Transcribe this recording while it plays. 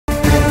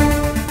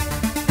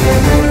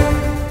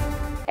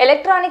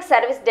Electronic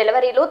service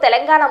డెలివరీలో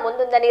Telangana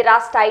ముందుందని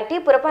రాష్ట్ర IT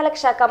పురపాలక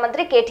శాఖ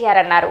మంత్రి కేటీఆర్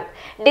అన్నారు.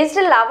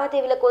 డిజిటల్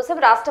లావాదేవీల కోసం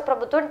రాష్ట్ర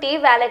ప్రభుత్వం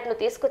టీ-వాలెట్ ను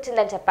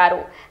తీసుకొచ్చిందని చెప్పారు.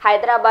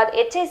 హైదరాబాద్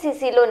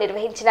హెచ్ఐసిసిలో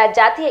నిర్వహించిన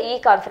జాతీయ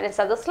కాన్ఫరెన్స్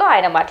సదస్సులో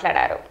ఆయన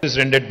మాట్లాడారు.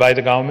 Rendered by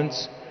the governments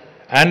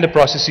and the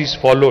processes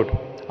followed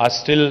are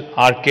still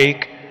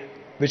archaic,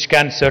 which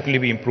can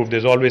certainly be improved.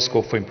 There's always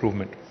scope for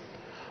improvement.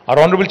 Our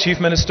Honorable Chief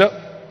Minister,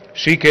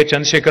 Shri K.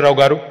 Chandrasekhar Rao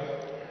Garu,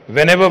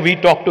 whenever we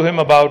talk to him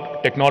about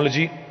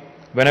technology,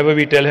 whenever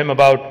we tell him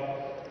about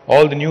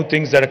all the new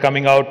things that are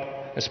coming out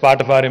as part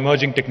of our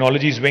emerging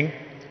technologies wing,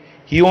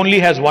 he only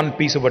has one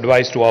piece of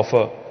advice to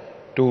offer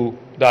to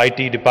the IT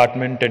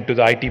department and to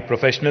the IT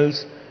professionals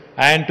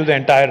and to the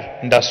entire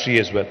industry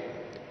as well.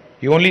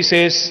 He only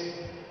says,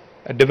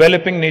 a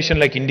developing nation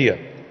like India,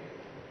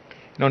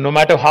 no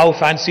matter how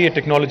fancy a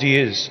technology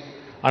is,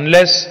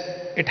 unless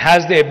it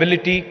has the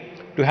ability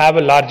to have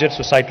a larger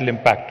societal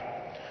impact,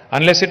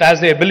 unless it has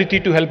the ability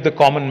to help the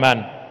common man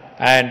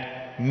and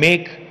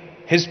make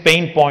his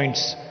pain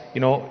points,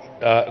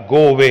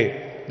 go away,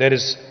 there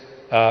is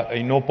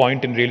no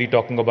point in really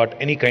talking about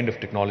any kind of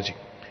technology.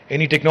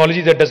 Any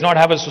technology that does not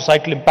have a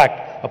societal impact,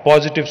 a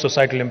positive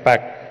societal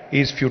impact,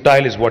 is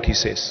futile, is what he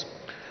says.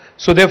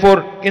 So therefore,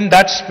 in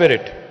that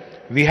spirit,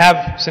 we have,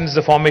 since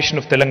the formation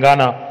of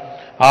Telangana,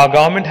 our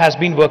government has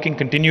been working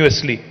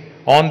continuously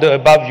on the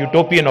above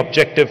utopian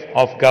objective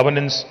of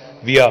governance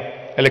via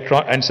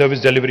and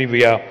service delivery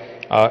via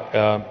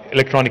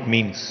electronic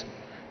means.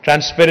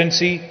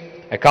 Transparency,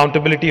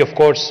 accountability, of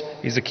course,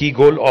 is the key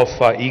goal of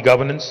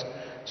e-governance.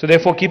 So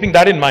therefore, keeping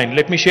that in mind,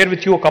 let me share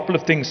with you a couple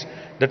of things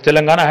that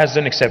Telangana has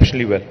done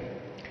exceptionally well.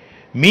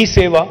 Me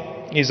Seva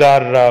is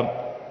our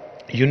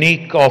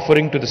unique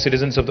offering to the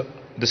citizens of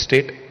the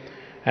state,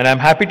 and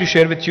I'm happy to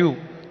share with you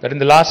that in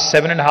the last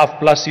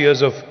 7.5+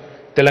 years of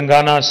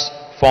Telangana's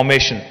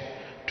formation,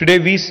 today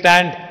we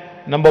stand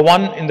number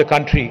 1 in the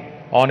country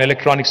on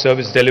electronic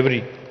service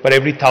delivery for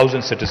every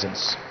 1,000 citizens.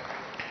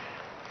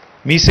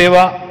 Me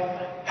Seva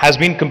has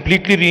been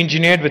completely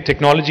re-engineered with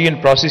technology and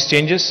process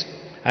changes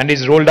and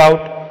is rolled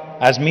out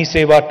as Me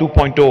Seva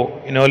 2.0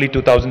 in early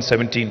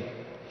 2017.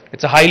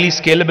 It's a highly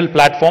scalable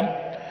platform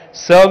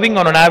serving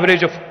on an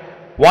average of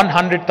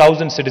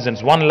 100,000 citizens,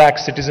 1 lakh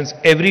citizens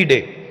every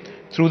day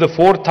through the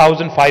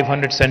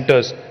 4,500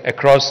 centers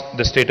across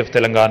the state of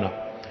Telangana.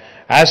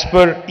 As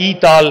per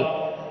e-Tal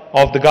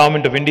of the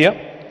Government of India,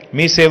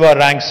 Me Seva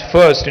ranks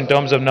first in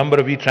terms of number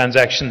of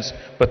e-transactions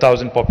per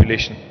 1,000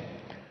 population.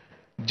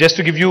 Just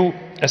to give you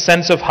a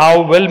sense of how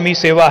well Me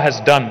Seva has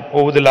done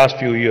over the last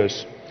few years,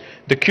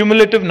 the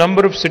cumulative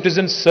number of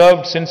citizens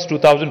served since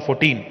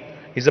 2014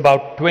 is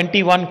about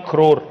 21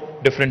 crore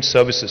different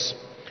services.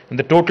 And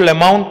the total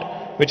amount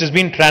which has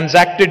been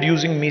transacted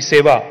using Me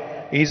Seva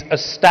is a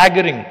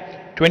staggering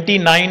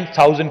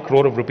 29,000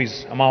 crore of rupees.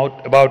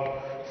 About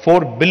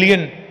 $4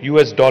 billion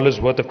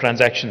worth of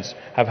transactions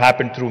have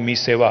happened through Me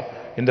Seva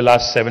in the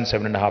last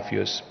 7.5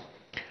 years.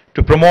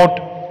 To promote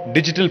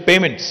digital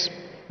payments,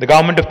 the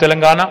government of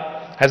Telangana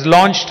has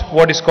launched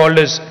what is called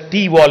as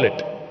T-Wallet,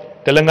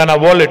 Telangana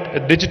Wallet,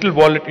 a digital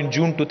wallet in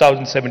June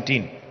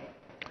 2017,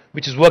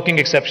 which is working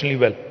exceptionally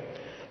well.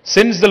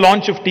 Since the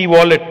launch of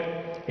T-Wallet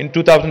in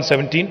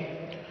 2017,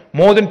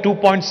 more than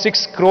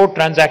 2.6 crore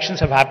transactions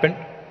have happened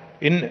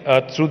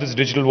through this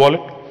digital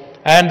wallet,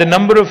 and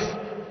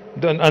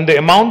the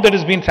amount that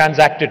has been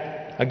transacted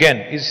again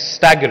is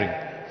staggering,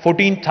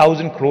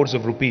 14,000 crores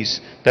of rupees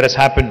that has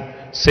happened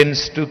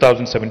since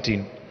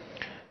 2017.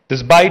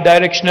 This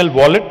bi-directional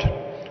wallet,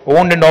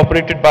 owned and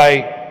operated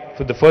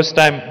for the first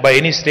time by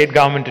any state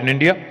government in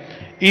India,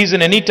 is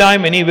an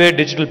anytime, anywhere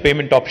digital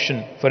payment option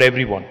for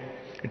everyone.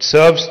 It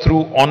serves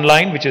through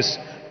online, which is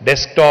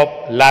desktop,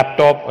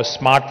 laptop, a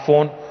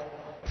smartphone,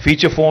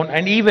 feature phone,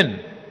 and even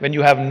when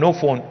you have no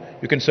phone,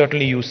 you can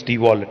certainly use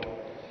T-Wallet.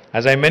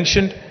 As I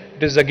mentioned,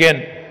 it is again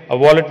a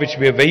wallet which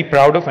we are very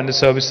proud of and the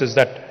services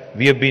that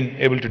we have been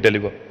able to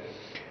deliver.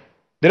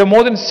 There are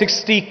more than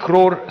 60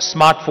 crore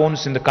smartphones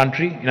in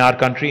our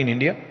country, in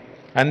India,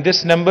 and this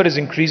number is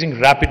increasing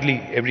rapidly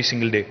every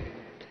single day.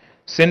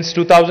 Since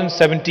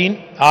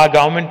 2017, our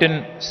government in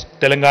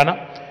Telangana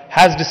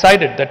has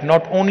decided that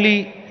not only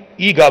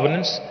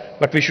e-governance,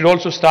 but we should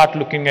also start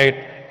looking at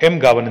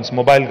M-governance,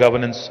 mobile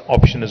governance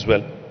option as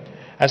well.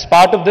 As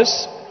part of this,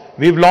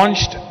 we've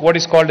launched what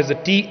is called as the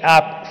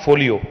T-App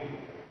Folio,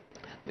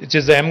 which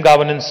is the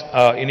M-governance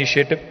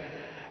initiative,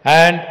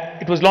 and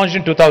it was launched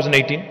in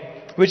 2018,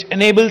 which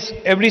enables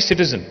every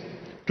citizen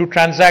to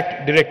transact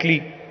directly